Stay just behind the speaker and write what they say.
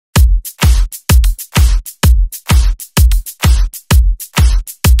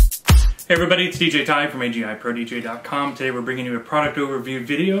Hey everybody, it's DJ Ty from agiprodj.com. Today we're bringing you a product overview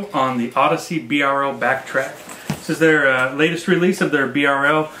video on the Odyssey BRLBACKTRAK. This is their latest release of their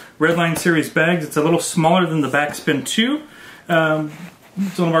BRL Redline series bags. It's a little smaller than the Backspin 2. It's a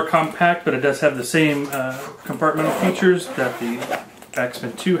little more compact, but it does have the same compartmental features that the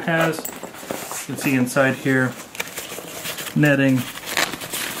Backspin 2 has. You can see inside here, netting,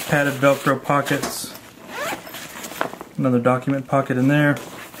 padded Velcro pockets, another document pocket in there.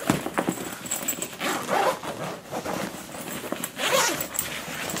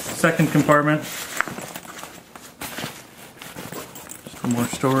 Second compartment, just for more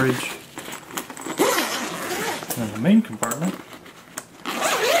storage. And the main compartment,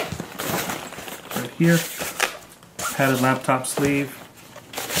 right here, padded laptop sleeve,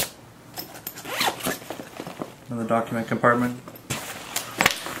 another document compartment,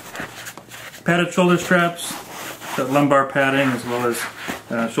 padded shoulder straps, got lumbar padding as well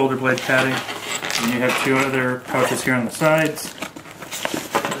as shoulder blade padding, and you have two other pouches here on the sides.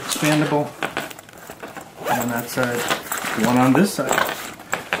 Expandable, and on that side, one on this side.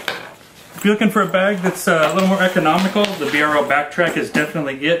 If you're looking for a bag that's a little more economical, the BRLBACKTRAK is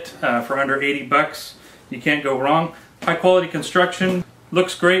definitely it. For under 80 bucks, you can't go wrong. High quality construction,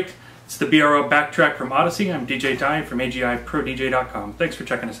 looks great. It's the BRLBACKTRAK from Odyssey. I'm DJ Ty from agiprodj.com. Thanks for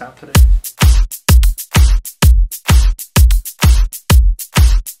checking us out today.